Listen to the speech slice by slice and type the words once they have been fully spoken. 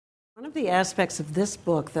One of the aspects of this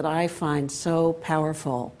book that I find so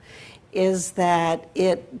powerful is that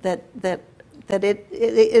it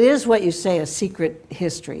is what you say, a secret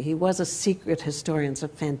history. He was a secret historian. It's a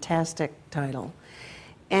fantastic title.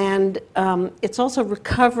 And it's also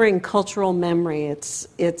recovering cultural memory. It's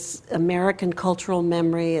American cultural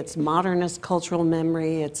memory. It's modernist cultural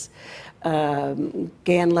memory. It's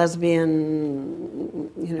gay and lesbian,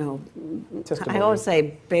 you know, Testimony. I always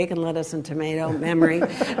say bacon, lettuce, and tomato memory. You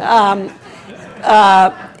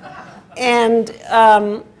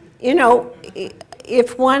know,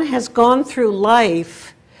 if one has gone through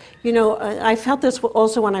life, you know, I felt this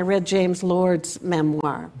also when I read James Lord's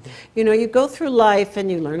memoir. You know, you go through life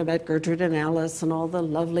and you learn about Gertrude and Alice and all the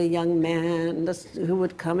lovely young men who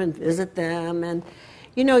would come and visit them. And,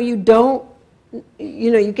 you know, you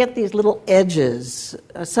get these little edges.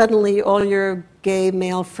 Suddenly all your gay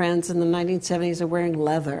male friends in the 1970s are wearing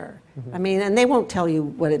leather. I mean, and they won't tell you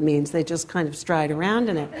what it means. They just kind of stride around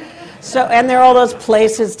in it. So, and there are all those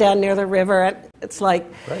places down near the river. It's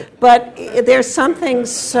like, right. But there's something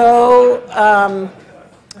so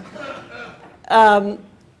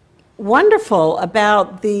wonderful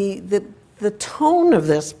about the tone of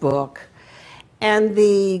this book and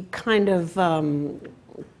the kind of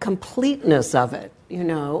completeness of it, you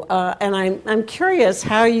know. And I'm curious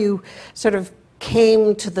how you sort of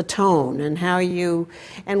came to the tone and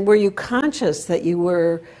were you conscious that you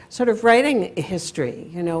were sort of writing history,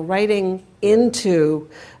 you know, writing into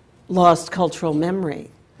lost cultural memory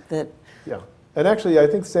that... Yeah, and actually I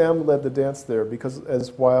think Sam led the dance there because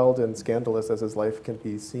as wild and scandalous as his life can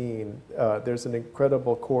be seen, there's an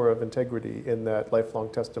incredible core of integrity in that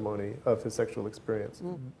lifelong testimony of his sexual experience.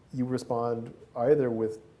 You respond either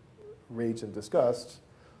with rage and disgust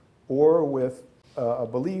or with a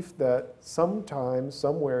belief that sometime,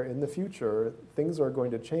 somewhere in the future, things are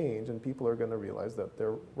going to change and people are going to realize that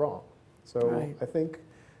they're wrong. So right. I think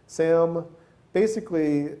Sam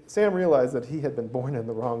realized that he had been born in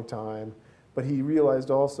the wrong time, but he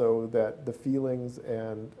realized also that the feelings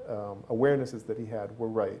and awarenesses that he had were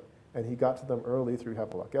right. And he got to them early through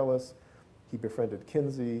Havelock Ellis. He befriended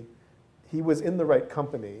Kinsey. He was in the right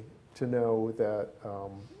company to know that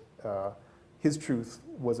his truth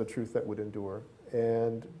was a truth that would endure.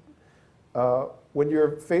 And when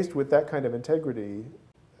you're faced with that kind of integrity,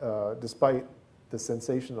 despite the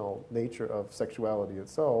sensational nature of sexuality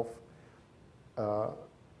itself,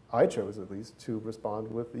 I chose, at least, to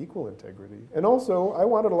respond with equal integrity. And also, I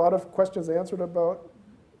wanted a lot of questions answered about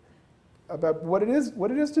what it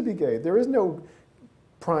is to be gay. There is no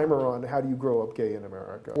primer on how do you grow up gay in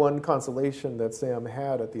America. One consolation that Sam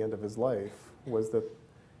had at the end of his life was that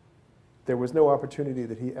there was no opportunity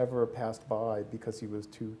that he ever passed by because he was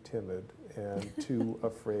too timid and too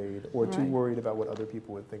afraid or too worried about what other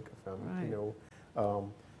people would think of him. Right. You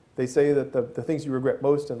know, they say that the things you regret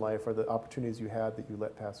most in life are the opportunities you had that you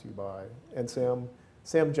let pass you by. And Sam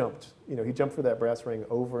jumped. You know, he jumped for that brass ring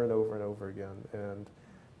over and over and over again. And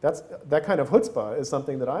that kind of chutzpah is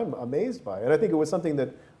something that I'm amazed by. And I think it was something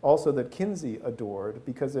that also that Kinsey adored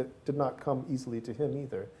because it did not come easily to him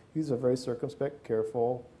either. He's a very circumspect,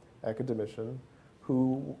 careful academician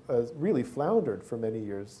who really floundered for many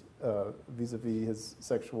years vis-a-vis his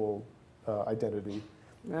sexual identity.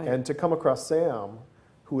 Right. And to come across Sam,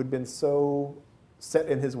 who had been so set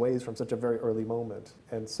in his ways from such a very early moment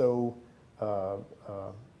and so,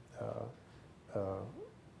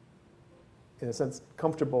 in a sense,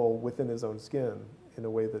 comfortable within his own skin in a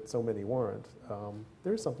way that so many weren't,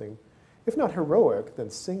 there's something, if not heroic,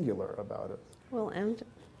 then singular about it. Well, and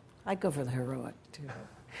I go for the heroic, too.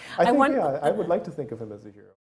 I would like to think of him as a hero.